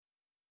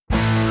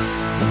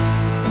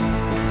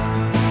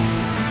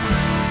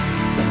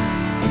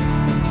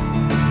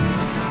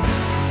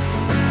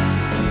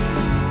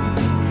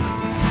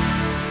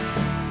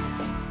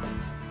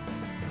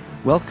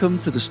Welcome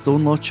to the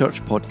Stonelaw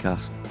Church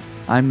podcast.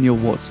 I'm Neil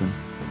Watson.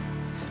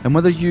 And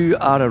whether you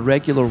are a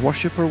regular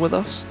worshipper with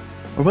us,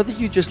 or whether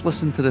you just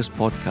listen to this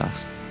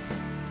podcast,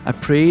 I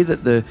pray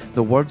that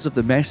the words of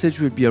the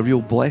message would be a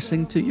real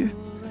blessing to you,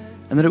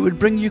 and that it would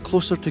bring you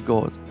closer to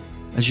God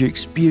as you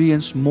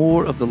experience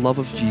more of the love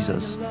of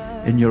Jesus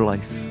in your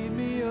life.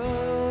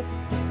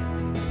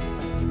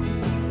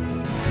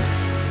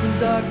 When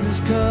darkness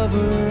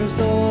covers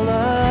all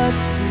I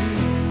see.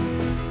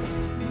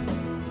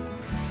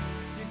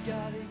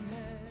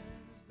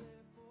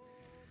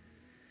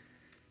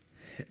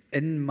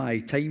 In my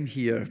time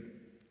here,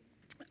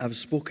 I've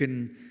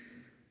spoken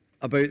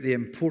about the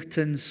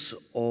importance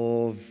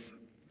of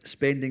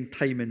spending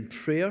time in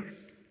prayer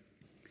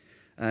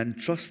and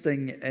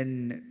trusting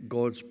in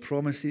God's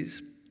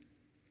promises,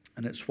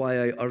 and it's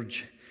why I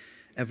urge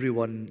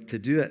everyone to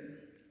do it.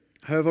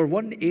 However,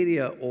 one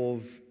area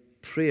of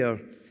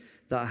prayer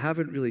that I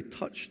haven't really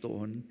touched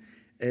on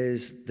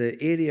is the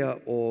area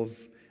of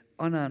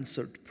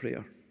unanswered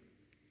prayer,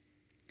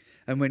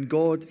 and when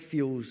God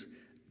feels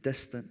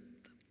distant.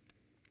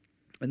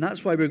 And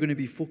that's why we're going to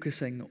be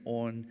focusing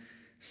on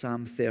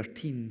Psalm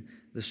 13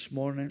 this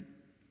morning.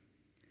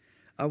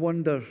 I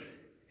wonder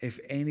if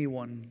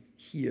anyone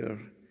here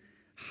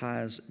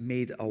has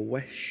made a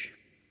wish.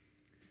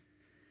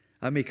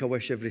 I make a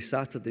wish every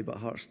Saturday, but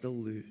hearts still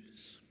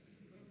lose.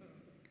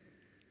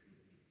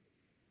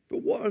 But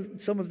what are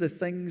some of the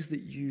things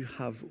that you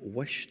have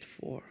wished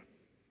for?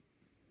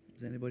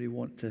 Does anybody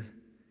want to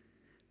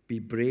be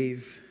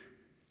brave?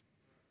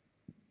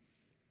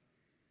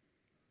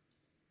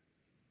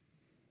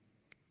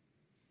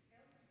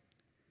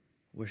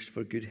 Wished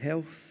for good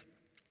health.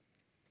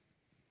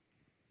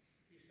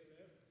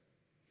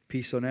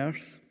 Peace on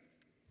earth.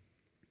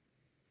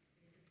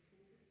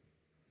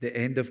 The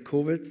end of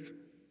COVID.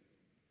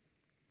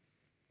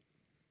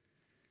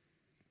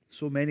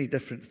 So many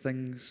different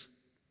things.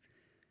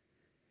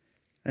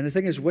 And the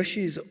thing is,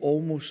 wishes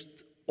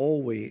almost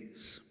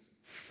always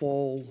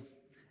fall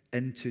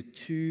into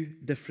two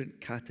different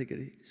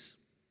categories.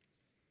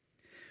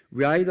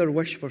 We either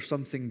wish for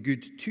something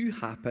good to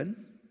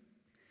happen,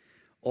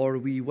 or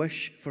we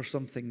wish for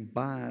something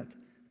bad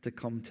to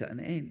come to an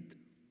end.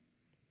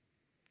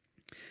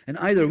 And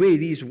either way,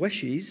 these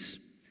wishes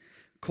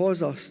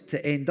cause us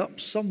to end up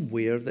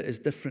somewhere that is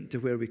different to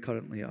where we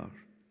currently are.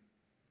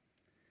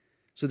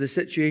 So the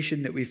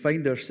situation that we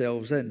find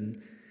ourselves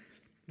in,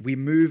 we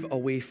move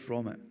away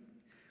from it.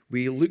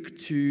 We look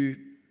to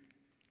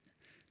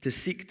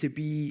seek to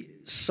be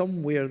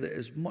somewhere that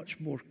is much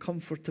more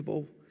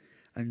comfortable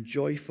and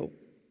joyful.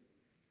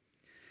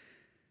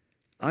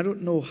 I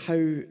don't know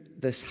how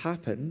this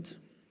happened,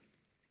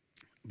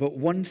 but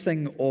one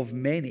thing of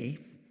many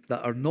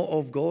that are not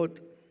of God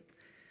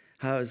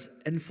has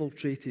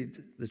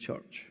infiltrated the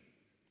church.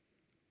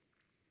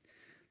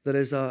 There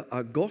is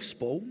a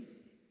gospel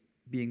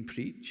being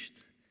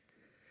preached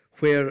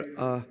where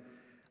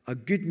a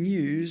good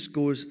news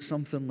goes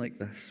something like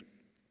this.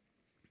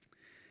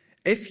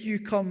 If you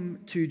come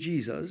to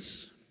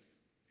Jesus,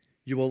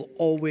 you will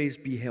always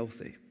be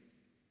healthy.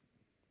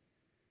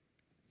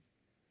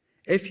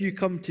 If you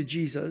come to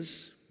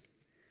Jesus,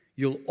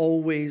 you'll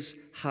always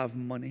have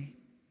money.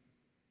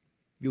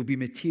 You'll be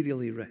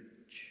materially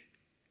rich.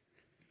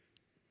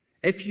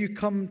 If you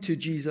come to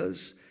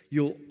Jesus,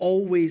 you'll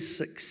always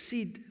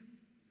succeed.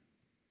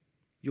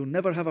 You'll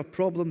never have a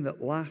problem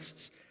that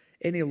lasts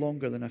any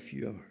longer than a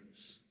few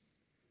hours.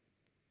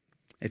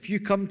 If you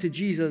come to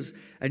Jesus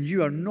and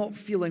you are not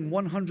feeling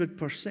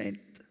 100%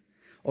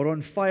 or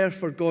on fire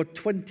for God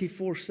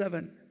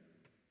 24/7,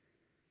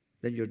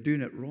 then you're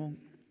doing it wrong.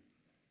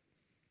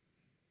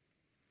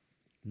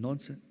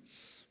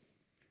 Nonsense.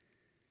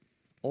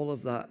 All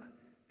of that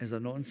is a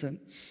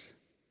nonsense.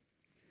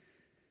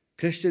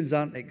 Christians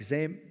aren't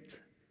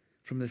exempt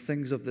from the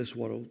things of this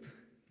world,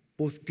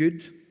 both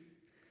good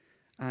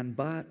and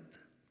bad.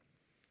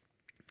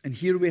 And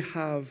here we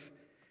have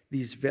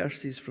these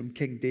verses from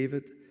King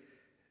David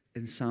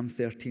in Psalm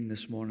 13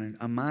 this morning,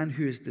 a man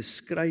who is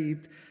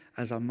described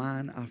as a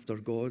man after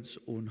God's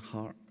own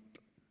heart.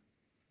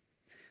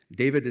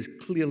 David is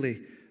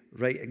clearly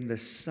writing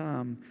this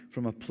psalm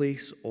from a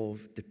place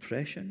of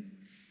depression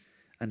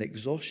and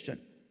exhaustion.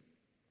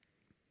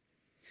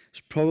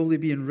 It's probably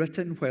being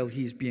written while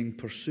he's being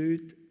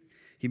pursued.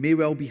 He may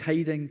well be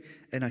hiding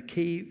in a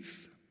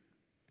cave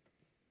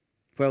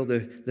while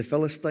the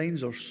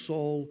Philistines or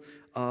Saul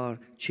are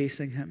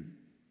chasing him.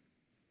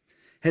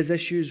 His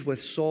issues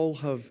with Saul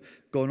have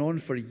gone on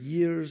for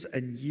years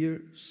and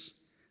years,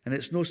 and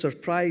it's no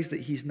surprise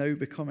that he's now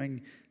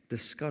becoming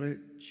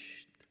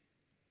discouraged.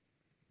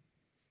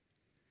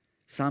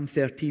 Psalm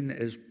 13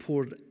 is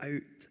poured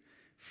out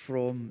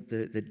from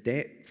the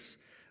depths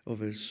of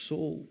his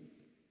soul.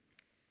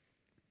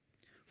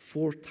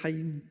 4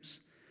 times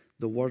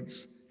the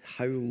words,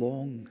 "How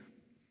long?"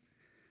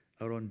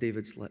 are on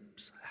David's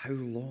lips. How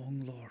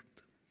long, Lord?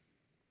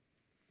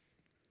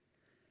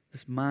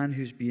 This man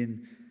who's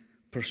being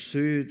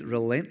pursued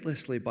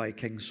relentlessly by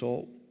King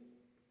Saul.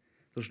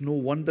 There's no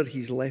wonder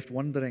he's left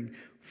wondering,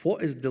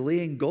 what is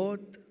delaying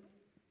God?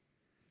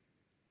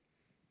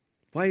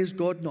 Why is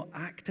God not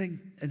acting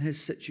in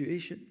his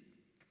situation?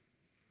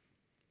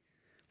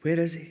 Where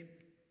is he?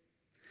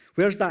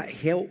 Where's that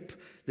help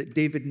that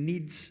David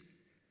needs?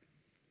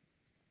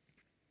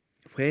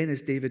 When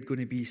is David going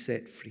to be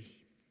set free?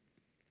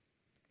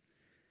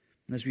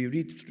 And as we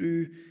read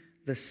through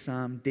this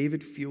psalm,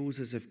 David feels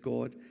as if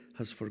God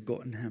has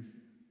forgotten him.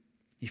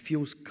 He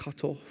feels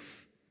cut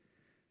off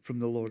from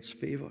the Lord's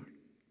favor.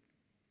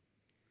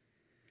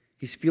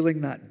 He's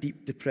feeling that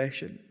deep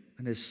depression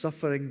and is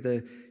suffering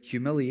the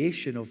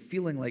humiliation of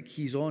feeling like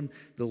he's on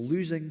the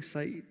losing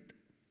side.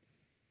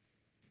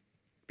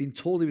 Being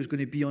told he was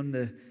going to be on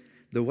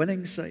the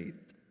winning side,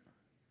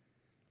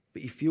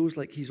 but he feels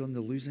like he's on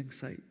the losing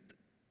side.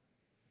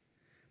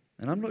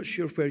 And I'm not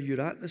sure where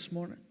you're at this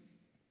morning.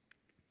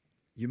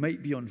 You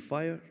might be on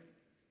fire.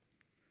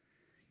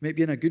 You might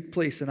be in a good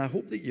place, and I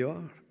hope that you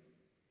are.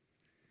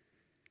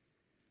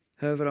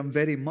 However, I'm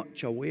very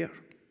much aware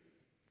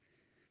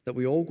that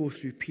we all go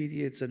through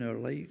periods in our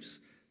lives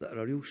that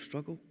are a real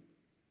struggle.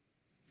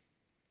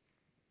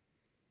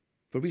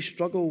 Where we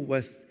struggle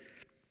with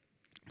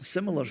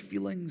similar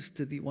feelings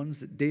to the ones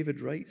that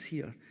David writes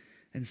here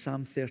in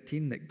Psalm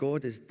 13, that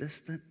God is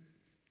distant.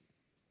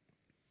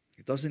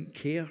 He doesn't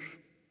care.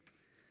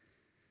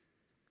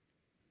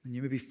 And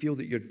you maybe feel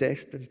that you're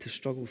destined to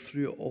struggle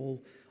through it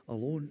all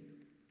alone.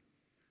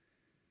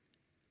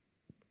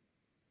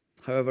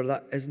 However,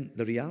 that isn't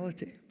the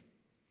reality.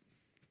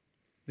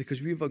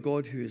 Because we have a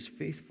God who is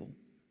faithful.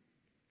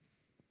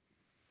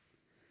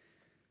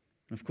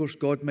 And of course,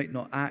 God might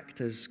not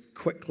act as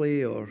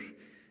quickly or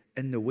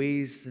in the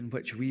ways in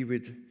which we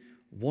would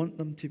want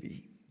them to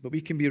be. But we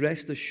can be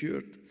rest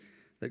assured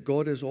that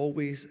God is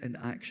always in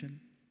action,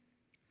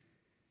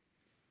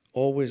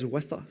 always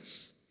with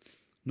us,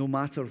 no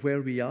matter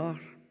where we are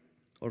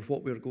or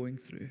what we're going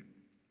through.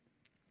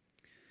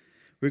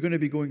 We're going to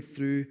be going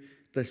through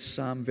this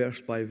psalm verse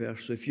by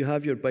verse. So if you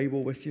have your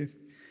Bible with you,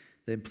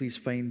 then please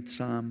find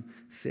Psalm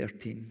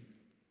 13.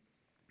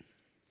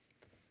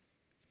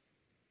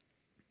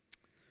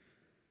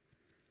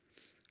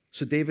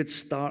 So David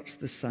starts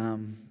the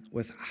psalm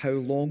with, "How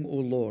long, O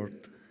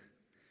Lord,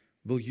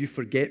 will you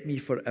forget me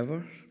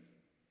forever?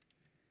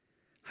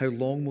 How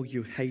long will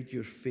you hide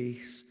your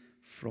face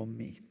from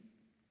me?"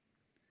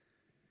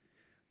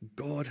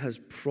 God has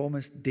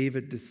promised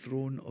David the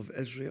throne of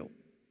Israel.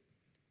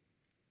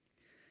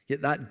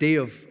 Yet that day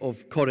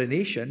of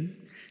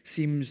coronation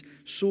seems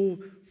so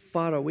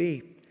far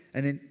away.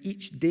 And in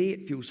each day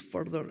it feels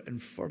further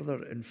and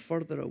further and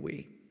further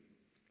away.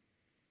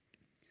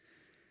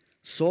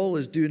 Saul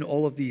is doing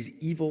all of these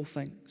evil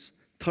things,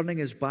 turning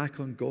his back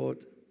on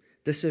God,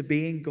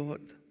 disobeying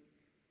God.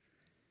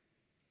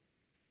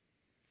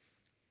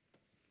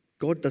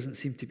 God doesn't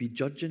seem to be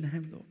judging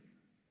him, though.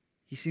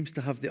 He seems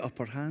to have the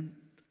upper hand.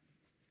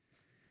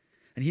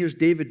 And here's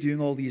David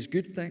doing all these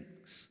good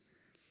things,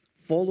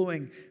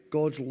 following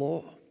God's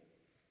law,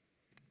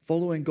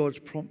 following God's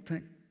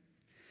prompting.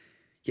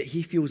 Yet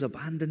he feels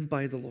abandoned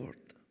by the Lord.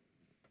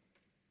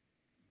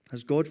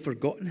 Has God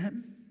forgotten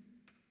him?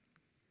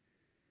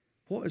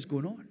 What is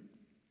going on?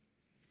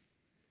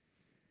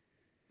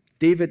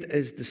 David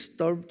is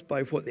disturbed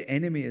by what the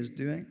enemy is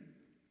doing.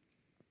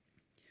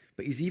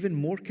 But he's even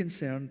more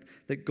concerned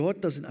that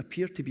God doesn't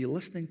appear to be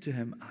listening to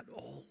him at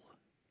all.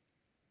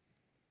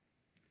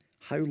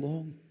 How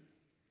long?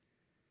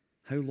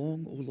 How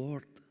long, O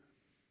Lord?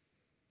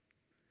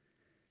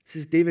 This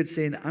is David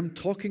saying, I'm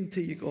talking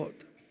to you, God.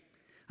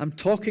 I'm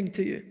talking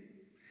to you.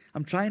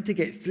 I'm trying to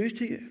get through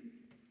to you.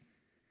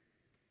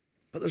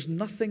 But there's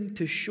nothing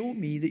to show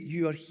me that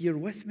you are here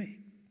with me.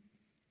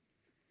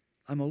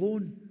 I'm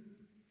alone.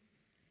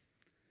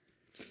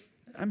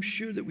 I'm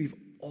sure that we've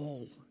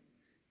all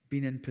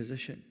been in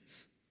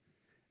positions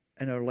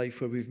in our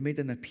life where we've made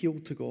an appeal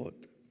to God,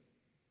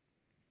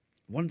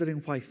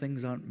 wondering why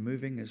things aren't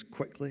moving as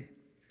quickly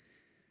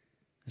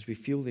as we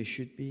feel they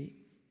should be,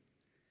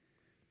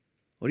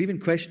 or even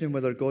questioning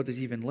whether God is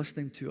even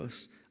listening to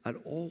us at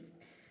all.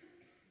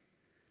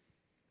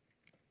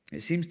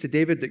 It seems to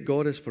David that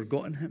God has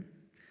forgotten him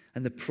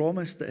and the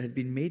promise that had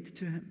been made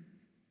to him.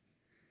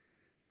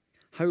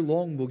 How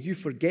long will you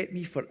forget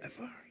me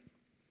forever?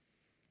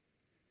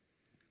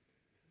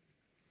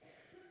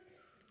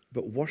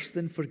 But worse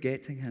than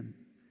forgetting him,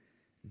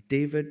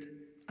 David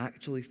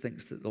actually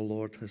thinks that the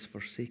Lord has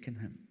forsaken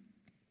him.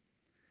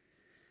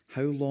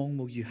 How long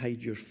will you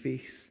hide your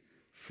face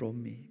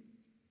from me?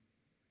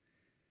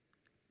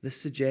 This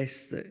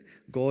suggests that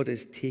God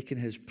is taking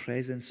his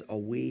presence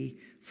away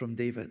from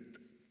David.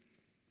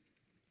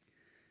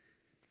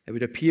 It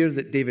would appear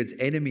that David's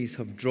enemies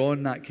have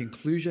drawn that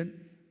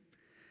conclusion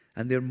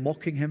and they're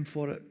mocking him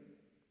for it.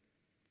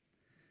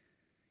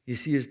 You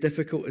see, as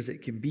difficult as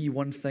it can be,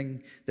 one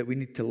thing that we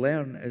need to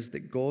learn is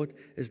that God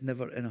is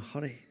never in a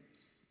hurry.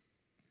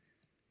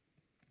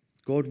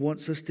 God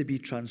wants us to be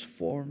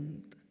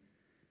transformed,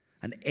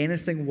 and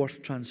anything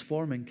worth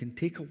transforming can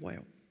take a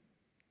while.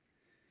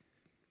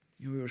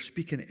 We were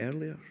speaking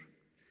earlier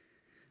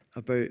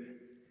about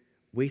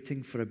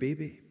waiting for a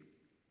baby.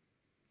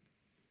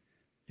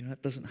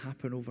 That doesn't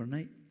happen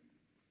overnight.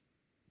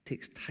 It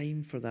takes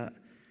time for that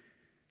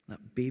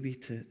baby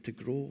to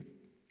grow.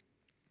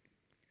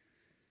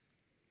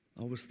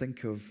 I always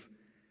think of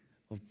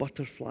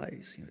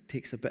butterflies. It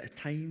takes a bit of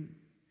time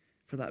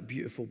for that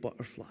beautiful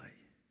butterfly.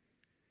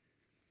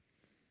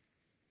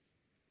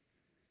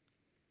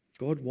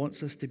 God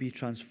wants us to be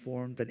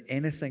transformed, and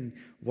anything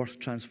worth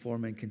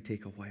transforming can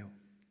take a while.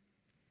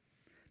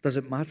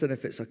 Doesn't matter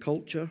if it's a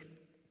culture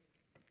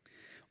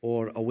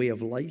or a way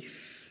of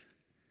life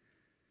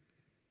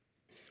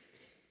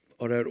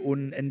or our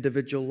own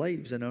individual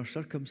lives and our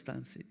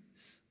circumstances.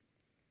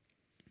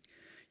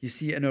 You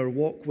see, in our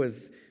walk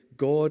with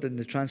God and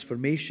the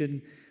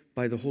transformation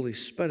by the Holy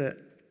Spirit,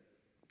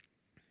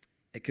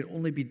 it can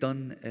only be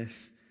done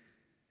if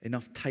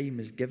enough time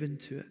is given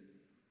to it.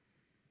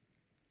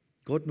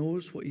 God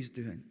knows what He's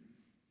doing.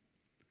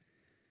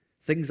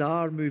 Things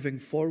are moving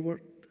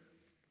forward,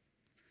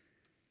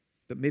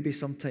 but maybe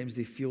sometimes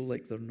they feel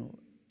like they're not.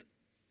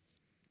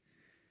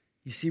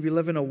 You see, we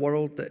live in a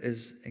world that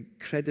is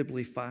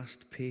incredibly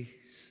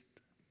fast-paced.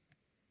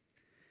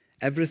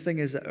 Everything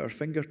is at our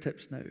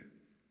fingertips now.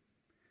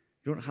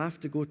 You don't have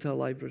to go to a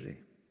library.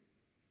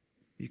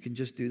 You can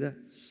just do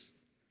this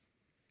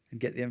and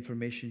get the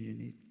information you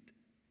need.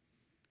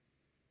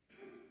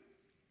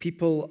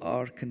 People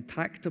are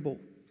contactable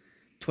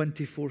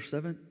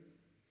 24/7.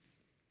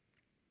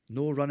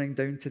 No running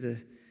down to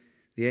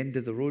the end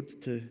of the road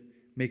to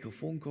make a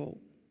phone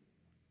call.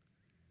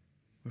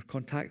 We're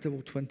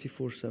contactable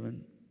 24/7.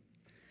 And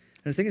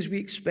the thing is, we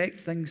expect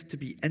things to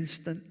be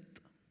instant.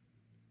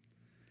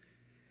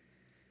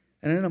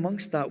 And in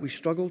amongst that, we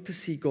struggle to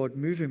see God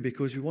moving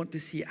because we want to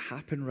see it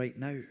happen right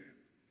now.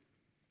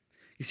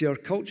 You see, our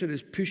culture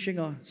is pushing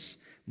us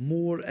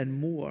more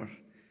and more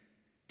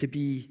to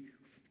be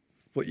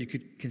what you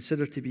could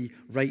consider to be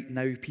right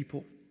now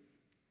people.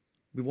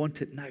 We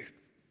want it now.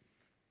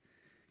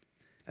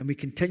 And we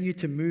continue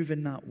to move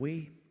in that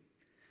way.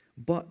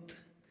 But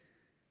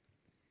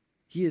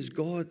He is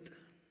God.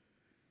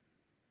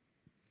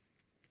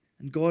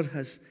 And God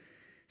has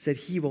said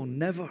He will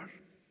never,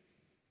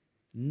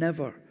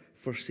 never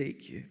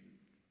forsake you.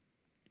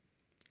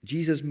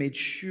 Jesus made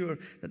sure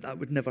that that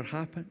would never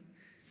happen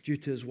due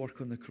to His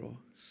work on the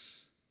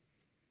cross.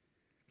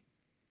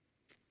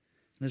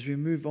 And as we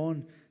move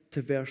on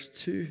to verse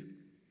 2,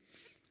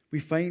 we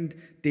find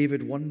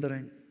David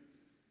wondering.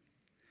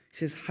 He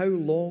says, "How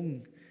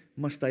long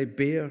must I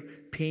bear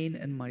pain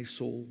in my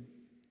soul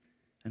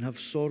and have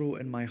sorrow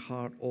in my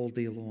heart all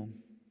day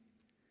long?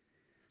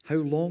 How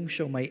long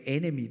shall my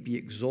enemy be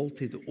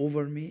exalted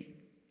over me?"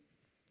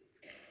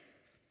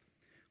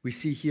 We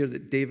see here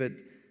that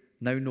David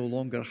now no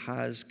longer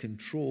has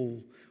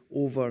control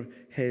over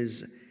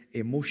his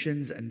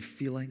emotions and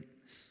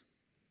feelings.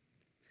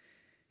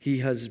 He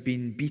has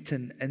been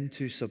beaten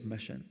into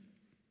submission.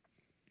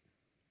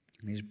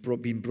 And he's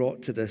been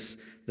brought to this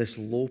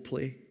low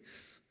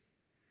place.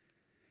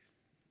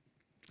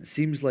 It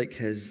seems like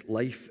his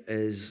life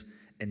is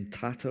in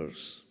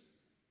tatters.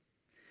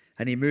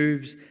 And he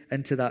moves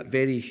into that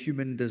very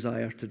human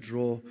desire to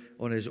draw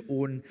on his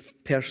own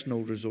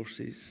personal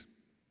resources.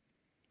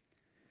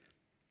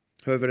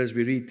 However, as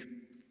we read,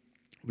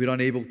 we're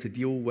unable to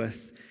deal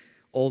with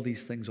all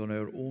these things on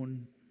our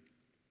own.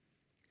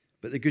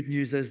 But the good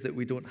news is that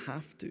we don't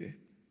have to.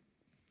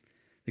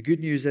 The good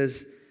news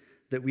is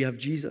that we have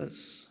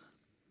Jesus.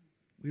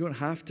 We don't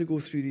have to go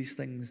through these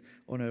things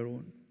on our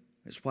own.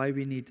 It's why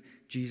we need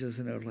Jesus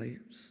in our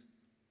lives.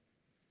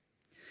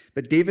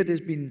 But David has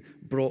been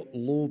brought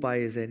low by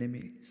his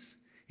enemies.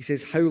 He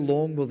says, "How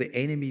long will the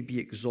enemy be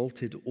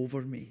exalted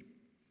over me?"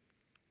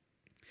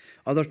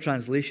 Other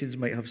translations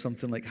might have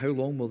something like, "How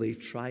long will they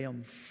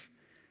triumph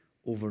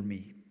over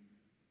me?"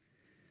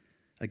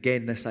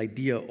 Again, this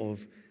idea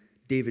of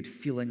David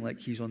feeling like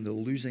he's on the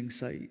losing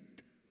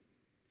side,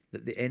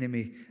 that the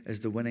enemy is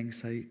the winning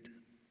side.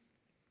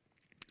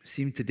 It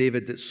seemed to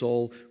David that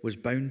Saul was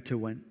bound to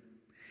win.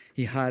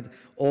 He had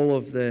all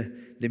of the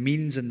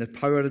means and the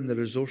power and the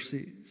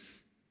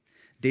resources.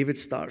 David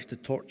starts to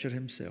torture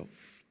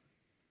himself.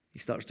 He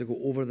starts to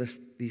go over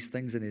these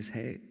things in his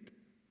head.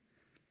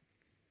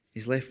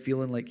 He's left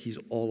feeling like he's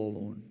all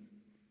alone.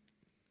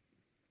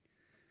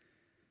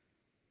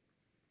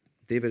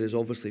 David has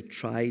obviously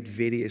tried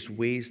various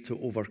ways to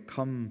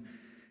overcome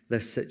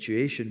this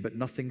situation, but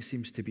nothing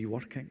seems to be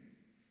working.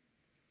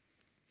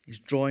 He's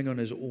drawing on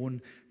his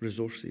own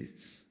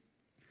resources.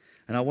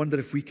 And I wonder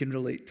if we can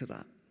relate to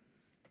that.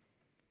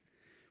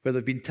 Where there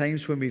have been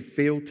times when we've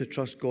failed to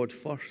trust God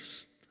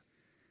first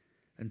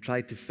and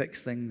tried to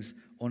fix things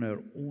on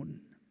our own,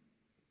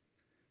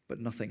 but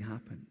nothing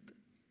happened.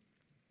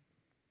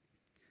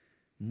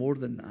 More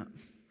than that,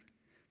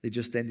 they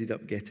just ended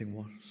up getting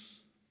worse.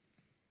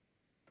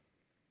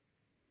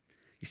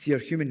 You see, our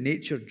human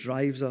nature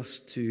drives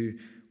us to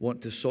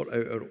want to sort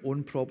out our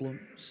own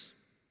problems.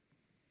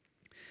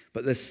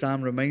 But this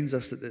psalm reminds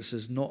us that this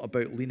is not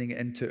about leaning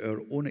into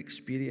our own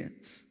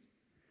experience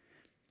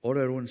or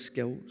our own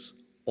skills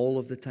all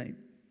of the time.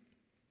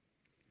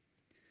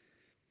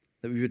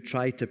 That we would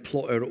try to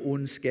plot our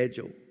own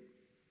schedule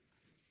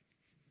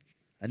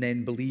and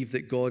then believe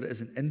that God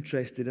isn't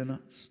interested in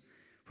us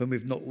when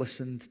we've not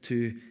listened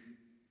to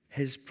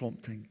his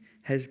prompting,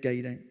 his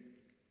guiding.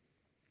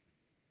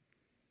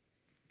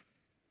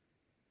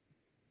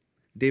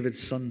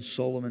 David's son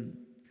Solomon,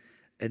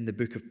 in the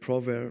book of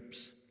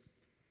Proverbs,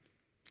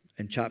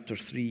 in chapter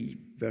 3,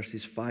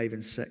 verses 5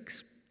 and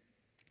 6,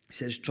 he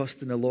says,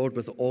 "Trust in the Lord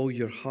with all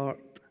your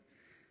heart.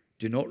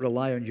 Do not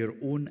rely on your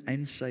own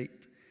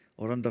insight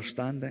or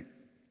understanding.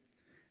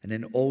 And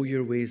in all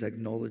your ways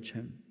acknowledge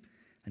him,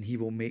 and he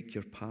will make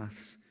your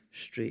paths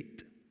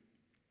straight."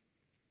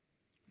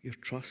 Your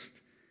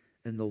trust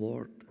in the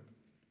Lord.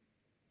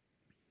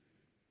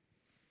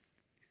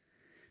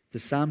 The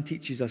psalm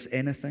teaches us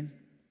anything,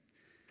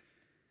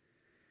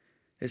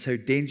 it's how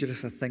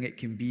dangerous a thing it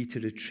can be to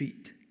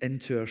retreat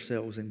into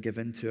ourselves and give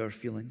in to our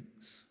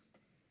feelings.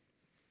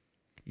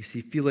 You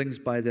see, feelings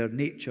by their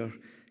nature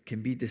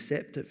can be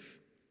deceptive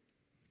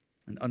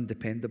and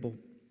undependable,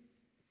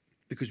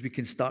 because we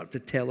can start to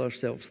tell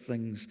ourselves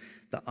things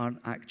that aren't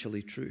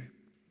actually true.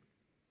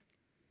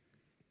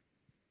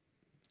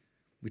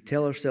 We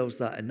tell ourselves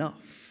that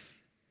enough,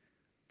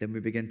 then we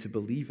begin to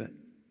believe it.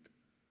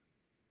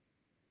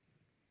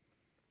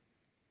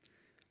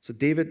 So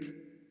David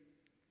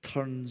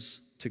turns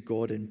to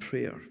God in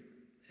prayer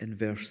in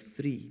verse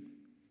 3.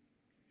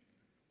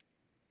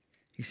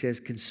 He says,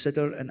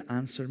 "Consider and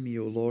answer me,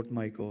 O Lord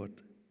my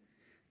God.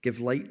 Give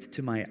light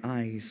to my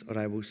eyes, or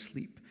I will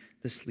sleep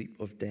the sleep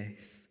of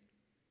death."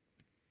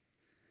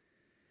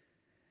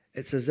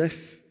 It's as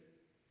if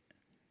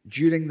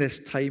during this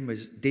time,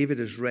 as David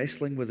is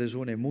wrestling with his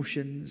own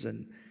emotions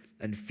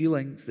and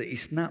feelings, that he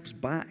snaps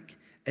back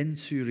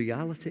into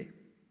reality.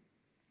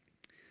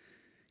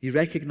 He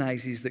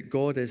recognizes that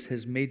God is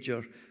his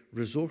major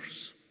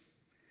resource.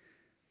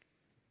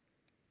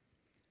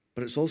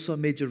 But it's also a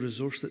major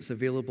resource that's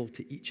available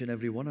to each and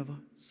every one of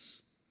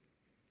us.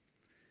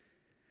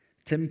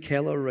 Tim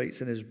Keller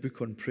writes in his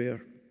book on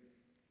prayer,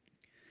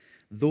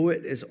 "Though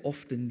it is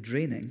often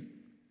draining,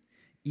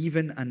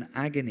 even an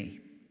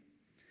agony,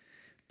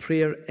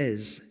 prayer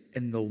is,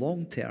 in the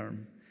long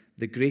term,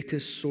 the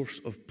greatest source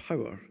of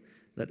power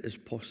that is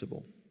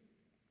possible."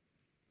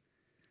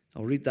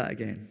 I'll read that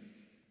again.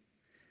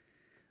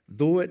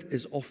 "Though it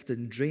is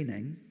often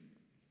draining,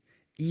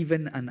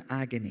 even an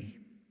agony,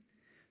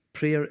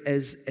 prayer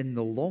is, in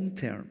the long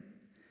term,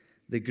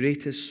 the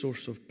greatest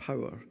source of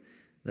power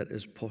that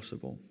is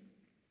possible."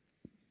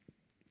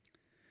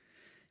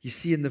 You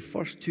see, in the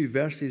first two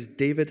verses,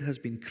 David has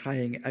been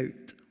crying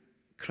out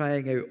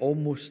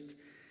almost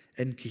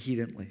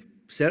incoherently,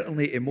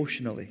 certainly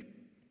emotionally.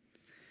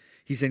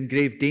 He's in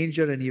grave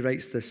danger, and he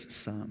writes this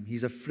psalm.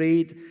 He's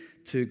afraid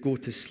to go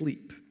to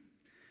sleep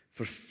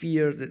for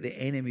fear that the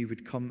enemy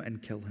would come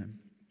and kill him.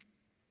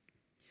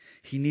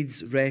 He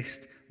needs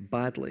rest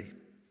badly.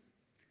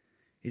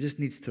 He just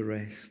needs to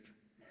rest.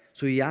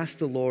 So he asks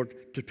the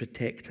Lord to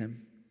protect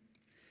him,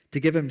 to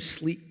give him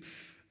sleep.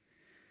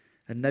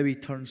 And now he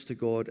turns to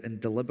God in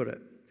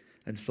deliberate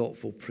and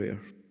thoughtful prayer.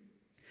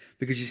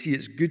 Because you see,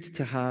 it's good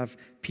to have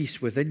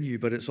peace within you,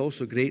 but it's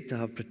also great to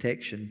have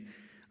protection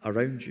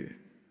around you.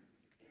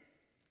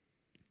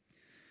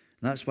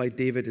 And that's why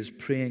David is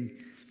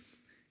praying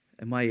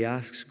and why he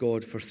asks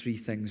God for three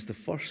things. The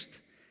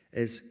first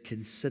is,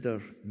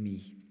 "Consider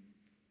me."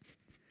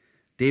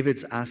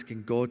 David's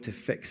asking God to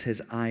fix his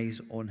eyes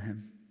on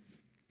him.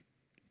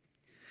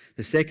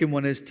 The second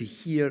one is to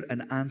hear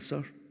and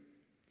answer.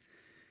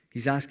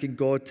 He's asking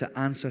God to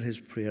answer his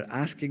prayer,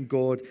 asking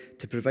God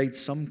to provide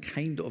some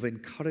kind of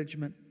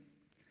encouragement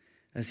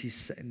as he's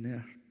sitting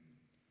there.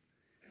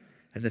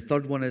 And the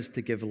third one is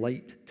to give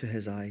light to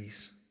his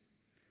eyes.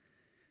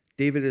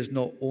 David is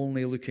not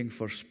only looking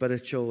for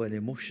spiritual and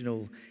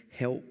emotional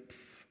help,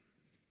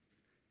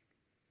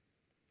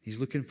 he's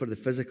looking for the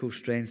physical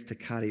strength to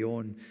carry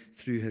on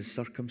through his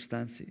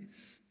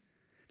circumstances.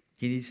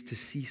 He needs to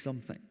see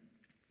something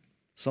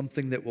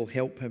that will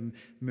help him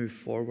move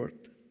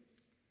forward.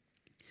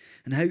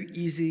 And how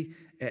easy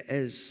it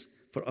is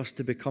for us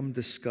to become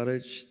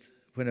discouraged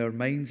when our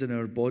minds and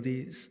our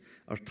bodies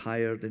are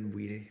tired and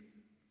weary.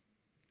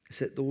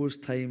 It's at those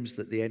times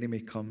that the enemy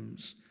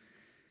comes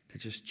to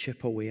just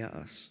chip away at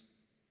us.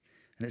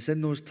 And it's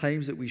in those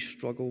times that we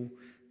struggle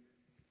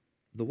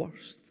the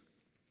worst.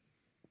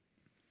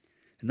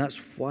 And that's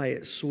why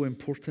it's so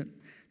important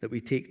that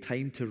we take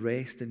time to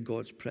rest in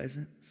God's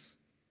presence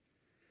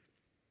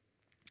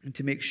and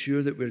to make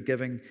sure that we're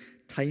giving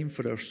time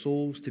for our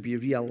souls to be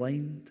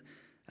realigned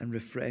and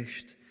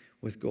refreshed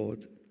with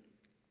God.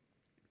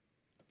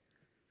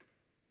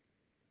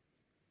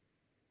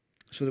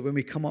 So that when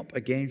we come up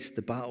against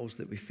the battles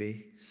that we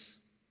face,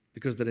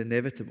 because they're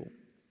inevitable,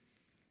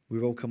 we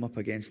will come up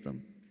against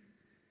them,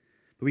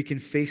 but we can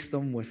face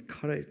them with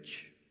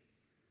courage,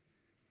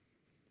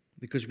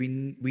 because we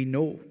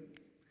know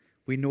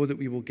that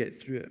we will get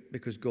through it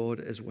because God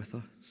is with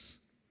us.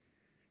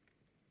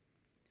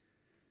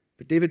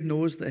 But David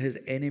knows that his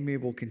enemy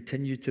will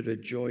continue to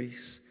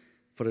rejoice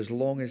for as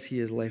long as he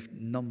is left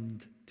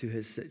numbed to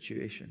his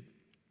situation.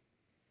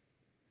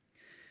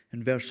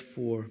 In verse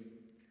 4,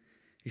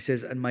 He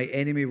says, and my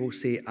enemy will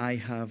say, I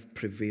have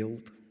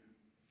prevailed.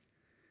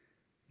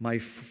 My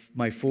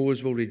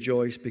foes will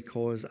rejoice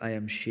because I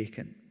am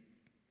shaken.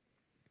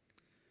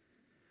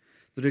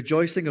 The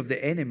rejoicing of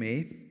the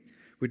enemy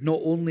would not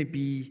only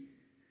be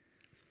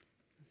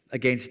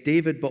against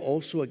David, but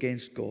also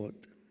against God.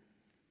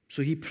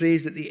 So he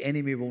prays that the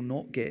enemy will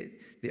not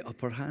get the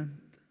upper hand.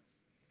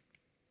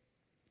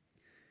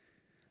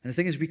 And the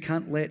thing is, we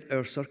can't let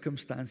our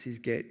circumstances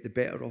get the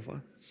better of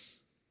us,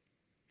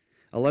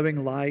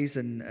 allowing lies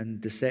and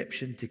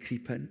deception to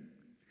creep in,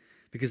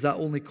 because that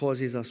only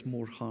causes us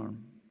more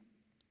harm.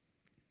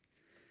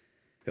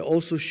 It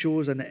also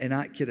shows an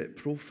inaccurate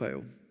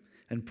profile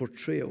and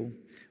portrayal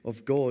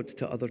of God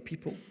to other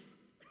people,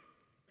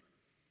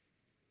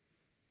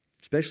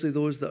 especially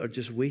those that are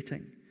just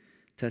waiting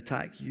to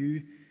attack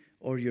you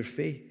or your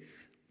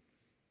faith.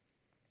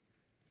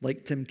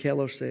 Like Tim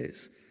Keller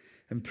says,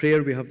 in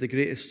prayer we have the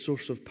greatest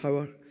source of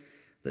power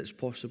that's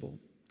possible,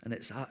 and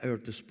it's at our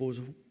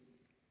disposal.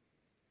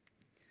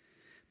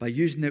 By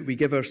using it, we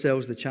give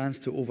ourselves the chance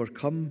to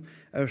overcome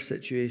our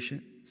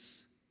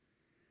situations.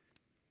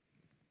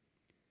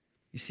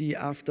 You see,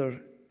 after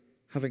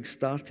having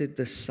started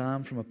this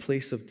psalm from a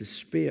place of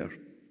despair,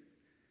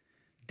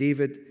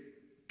 David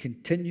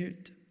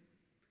continued,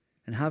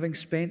 and having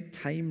spent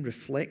time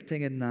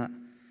reflecting in that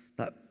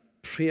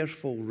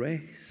prayerful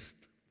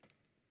rest,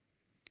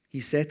 he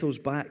settles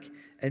back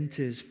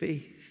into his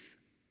faith,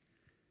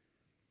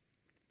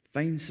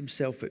 finds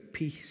himself at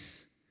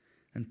peace,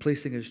 and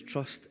placing his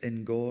trust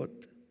in God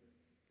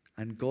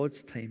and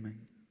God's timing.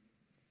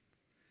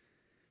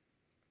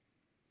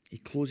 He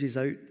closes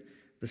out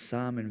the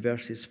psalm in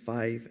verses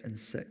 5 and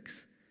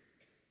 6,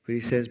 where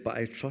he says, but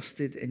I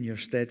trusted in your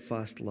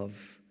steadfast love.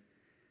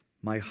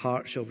 My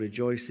heart shall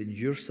rejoice in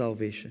your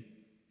salvation.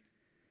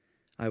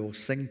 I will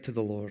sing to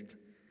the Lord,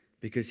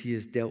 because he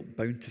has dealt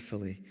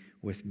bountifully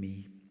with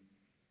me.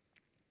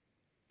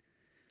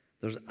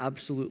 There's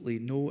absolutely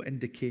no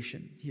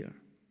indication here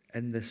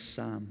in this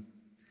psalm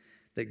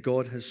that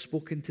God has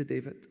spoken to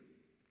David.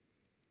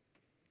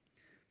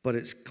 But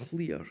it's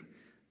clear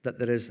that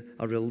there is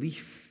a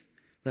relief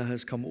that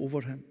has come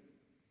over him.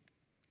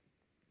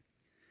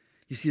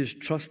 You see, his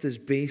trust is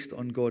based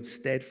on God's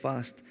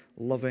steadfast,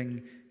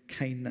 loving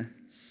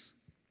kindness.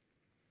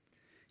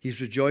 He's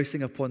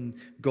rejoicing upon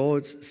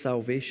God's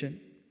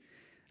salvation,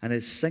 and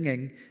his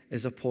singing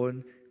is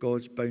upon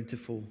God's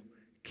bountiful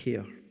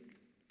care.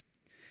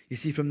 You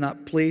see, from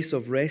that place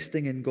of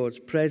resting in God's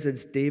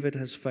presence, David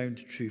has found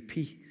true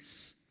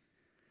peace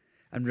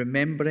and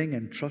remembering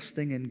and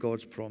trusting in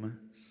God's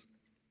promise.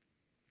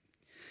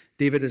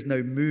 David has now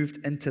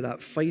moved into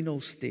that final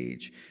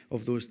stage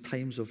of those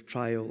times of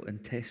trial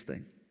and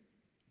testing.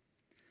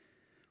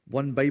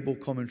 One Bible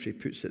commentary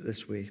puts it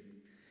this way,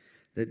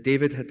 that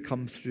David had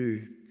come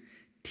through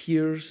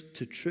tears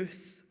to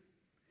truth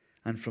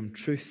and from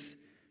truth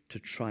to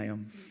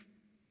triumph.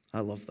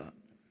 I love that.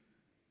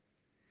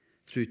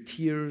 Through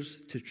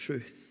tears to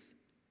truth,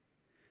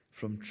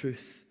 from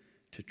truth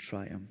to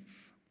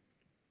triumph.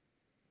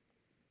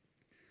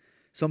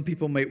 Some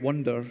people might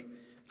wonder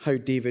how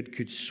David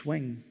could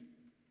swing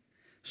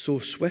so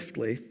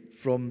swiftly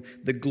from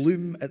the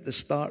gloom at the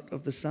start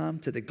of the psalm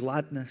to the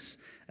gladness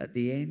at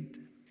the end.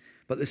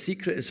 But the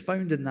secret is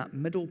found in that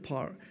middle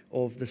part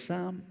of the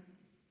psalm.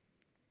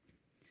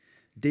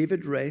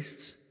 David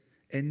rests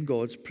in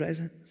God's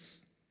presence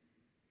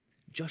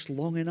just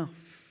long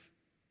enough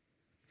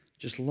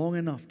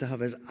to have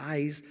his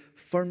eyes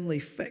firmly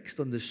fixed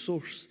on the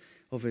source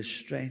of his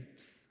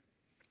strength.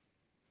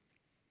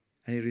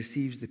 And he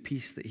receives the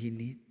peace that he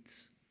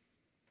needs.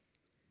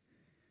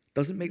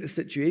 Doesn't make the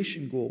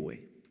situation go away,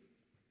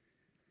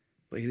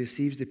 but he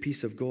receives the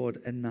peace of God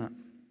in that.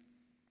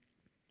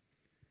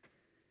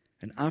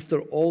 And after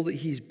all that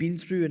he's been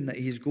through and that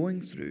he's going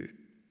through,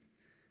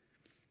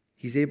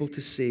 he's able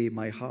to say,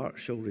 my heart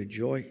shall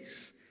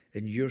rejoice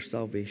in your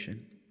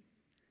salvation.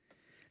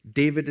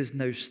 David is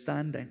now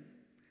standing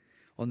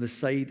on the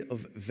side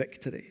of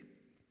victory.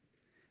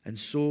 And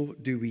so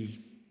do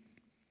we.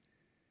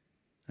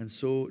 And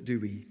so do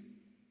we.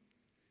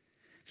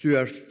 Through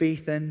our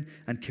faith in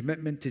and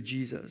commitment to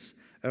Jesus,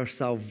 our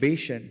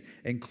salvation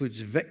includes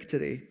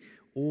victory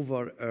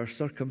over our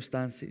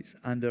circumstances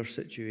and our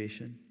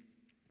situation.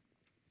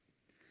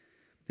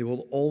 They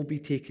will all be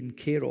taken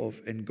care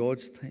of in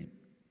God's time.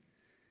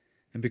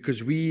 And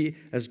because we,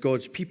 as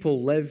God's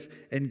people, live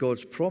in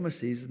God's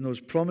promises, and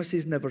those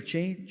promises never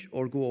change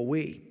or go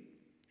away,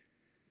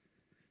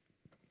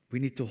 we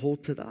need to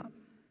hold to that.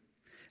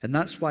 And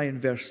that's why in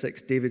verse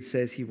 6, David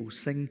says he will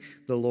sing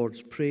the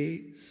Lord's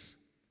praise,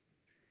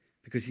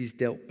 because he's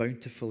dealt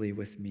bountifully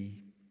with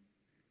me.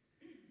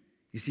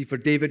 You see, for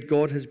David,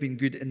 God has been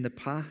good in the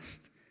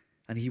past,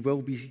 and he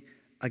will be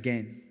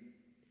again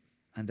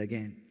and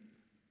again.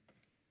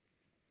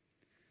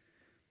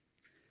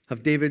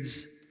 Have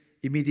David's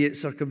immediate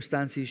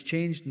circumstances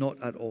changed?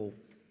 Not at all.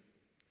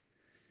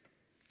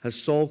 Has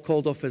Saul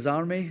called off his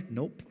army?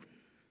 Nope.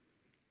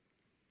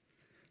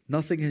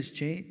 Nothing has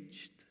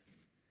changed.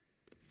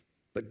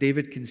 But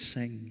David can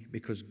sing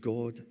because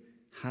God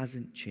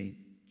hasn't changed.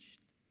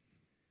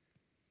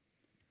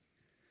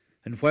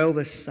 And while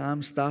this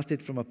psalm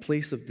started from a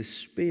place of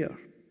despair,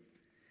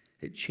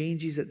 it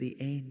changes at the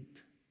end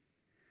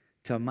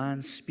to a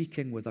man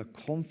speaking with a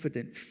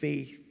confident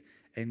faith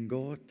in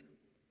God.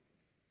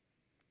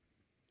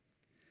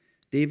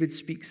 David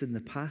speaks in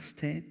the past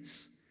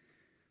tense,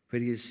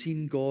 where he has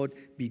seen God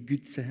be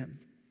good to him.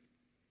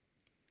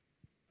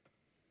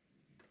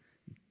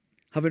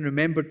 Having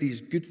remembered these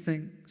good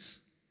things,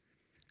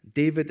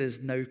 David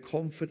is now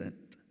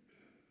confident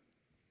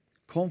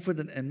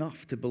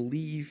enough to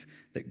believe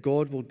that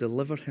God will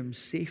deliver him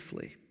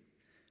safely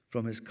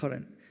from his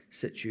current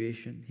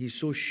situation. He's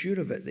so sure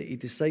of it that he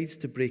decides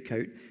to break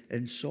out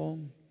in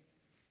song.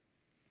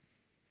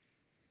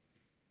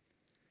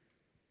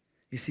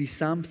 You see,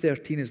 Psalm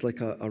 13 is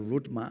like a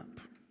roadmap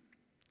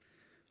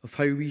of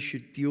how we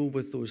should deal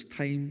with those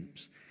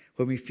times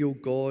when we feel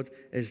God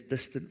is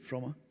distant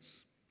from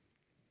us,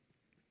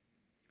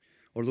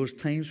 or those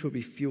times where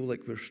we feel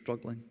like we're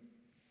struggling.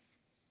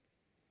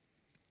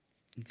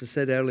 As I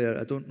said earlier,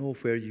 I don't know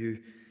where you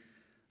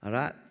are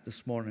at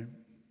this morning.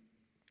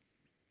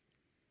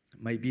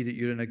 It might be that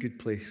you're in a good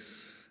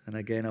place, and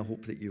again, I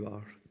hope that you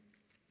are.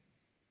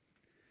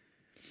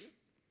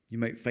 You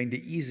might find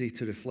it easy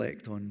to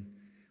reflect on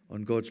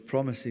God's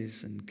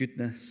promises and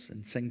goodness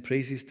and sing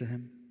praises to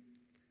Him.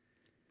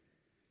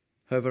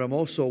 However, I'm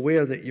also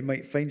aware that you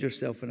might find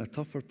yourself in a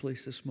tougher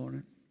place this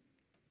morning,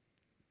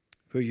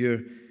 where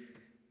you're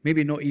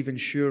maybe not even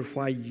sure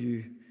why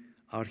you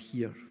are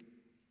here,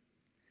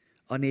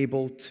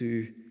 unable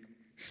to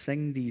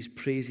sing these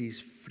praises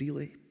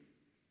freely.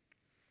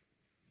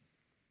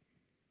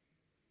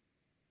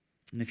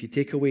 And if you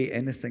take away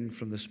anything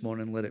from this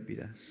morning, let it be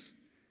this.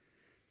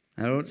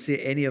 And I don't say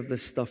any of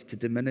this stuff to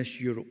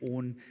diminish your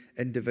own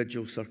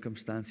individual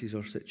circumstances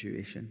or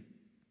situation.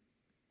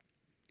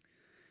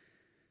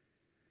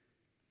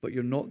 But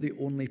you're not the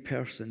only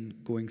person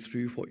going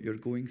through what you're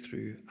going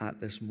through at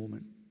this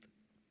moment.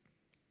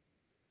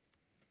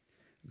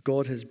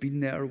 God has been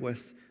there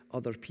with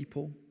other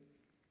people,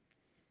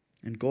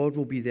 and God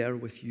will be there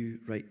with you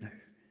right now.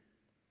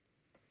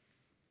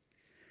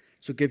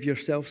 So give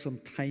yourself some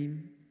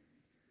time.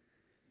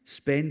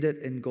 Spend it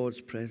in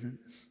God's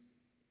presence.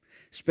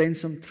 Spend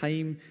some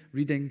time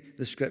reading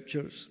the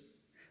Scriptures,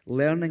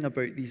 learning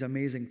about these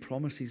amazing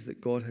promises that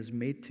God has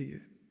made to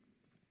you.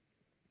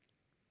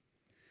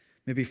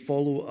 Maybe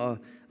follow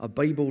a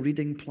Bible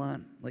reading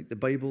plan, like the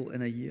Bible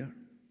in a year.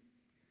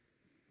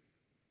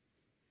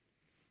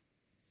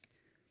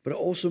 But it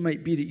also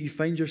might be that you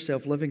find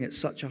yourself living at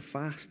such a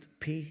fast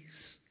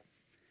pace,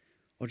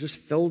 or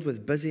just filled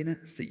with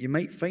busyness, that you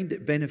might find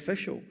it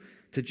beneficial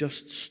to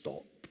just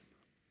stop.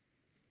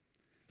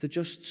 To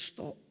just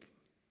stop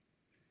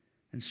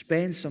and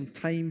spend some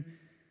time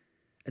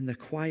in the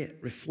quiet,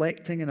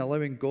 reflecting and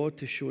allowing God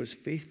to show His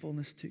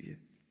faithfulness to you.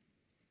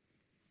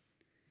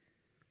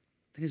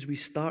 I think as we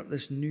start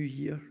this new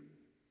year,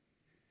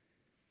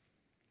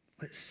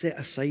 let's set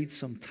aside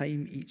some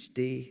time each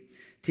day,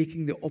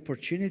 taking the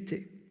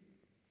opportunity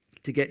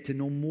to get to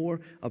know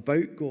more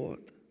about God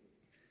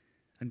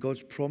and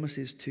God's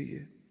promises to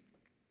you.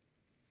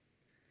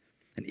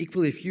 And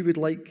equally, if you would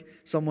like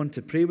someone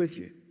to pray with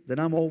you, then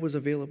I'm always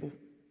available.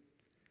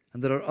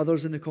 And there are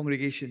others in the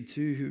congregation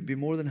too who would be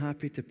more than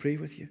happy to pray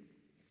with you.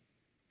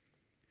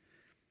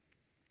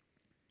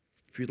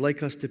 If you'd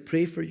like us to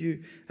pray for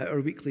you at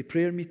our weekly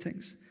prayer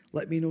meetings,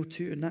 let me know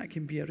too, and that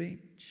can be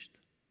arranged.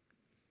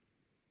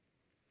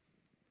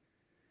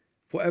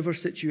 Whatever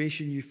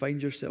situation you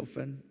find yourself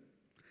in,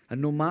 and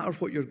no matter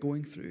what you're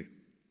going through,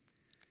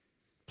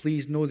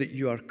 please know that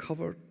you are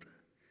covered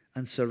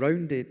and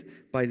surrounded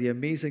by the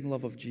amazing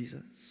love of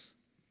Jesus.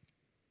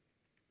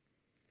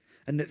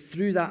 And that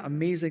through that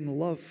amazing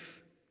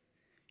love,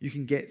 you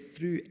can get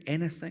through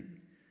anything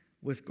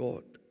with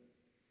God,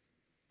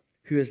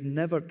 who is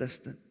never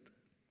distant,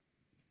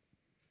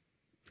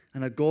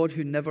 and a God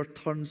who never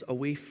turns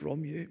away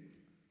from you.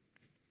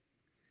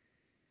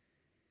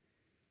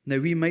 Now,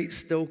 we might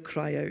still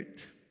cry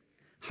out,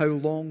 "How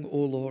long,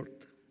 O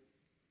Lord?"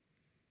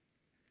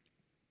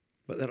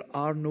 But there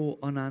are no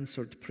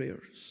unanswered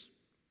prayers.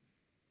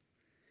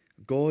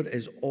 God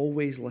is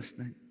always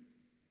listening.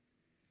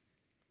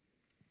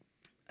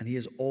 And He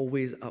is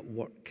always at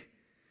work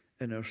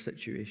in our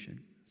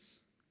situations.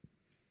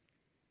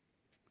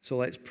 So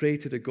let's pray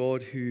to the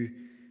God who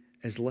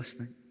is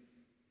listening.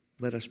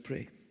 Let us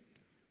pray.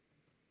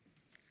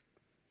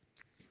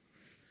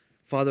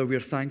 Father, we're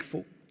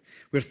thankful.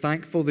 We're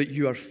thankful that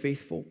you are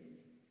faithful.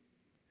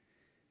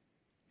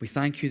 We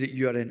thank you that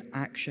you are in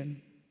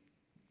action.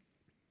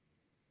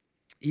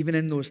 Even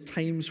in those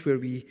times where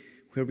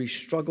we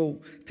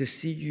struggle to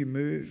see you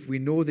move, we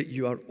know that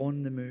you are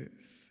on the move.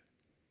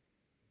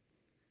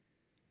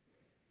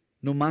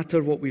 No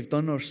matter what we've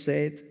done or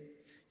said,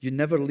 you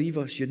never leave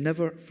us, you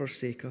never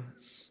forsake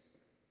us.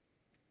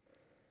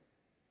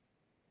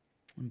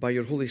 And by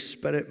your Holy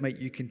Spirit, might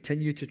you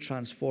continue to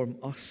transform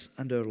us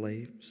and our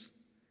lives.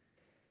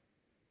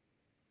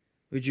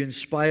 Would you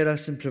inspire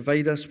us and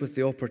provide us with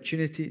the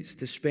opportunities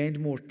to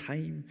spend more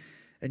time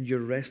in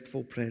your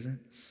restful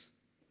presence?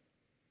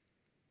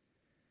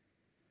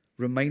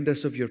 Remind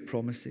us of your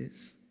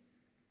promises.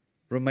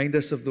 Remind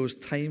us of those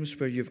times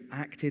where you've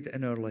acted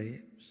in our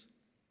lives.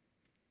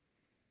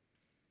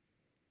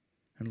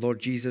 And Lord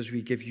Jesus,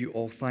 we give you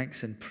all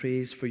thanks and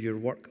praise for your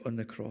work on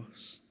the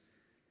cross,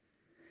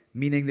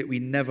 meaning that we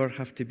never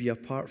have to be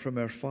apart from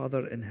our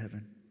Father in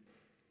heaven.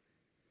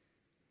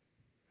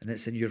 And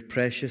it's in your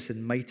precious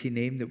and mighty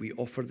name that we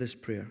offer this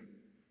prayer.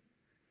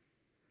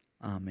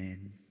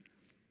 Amen.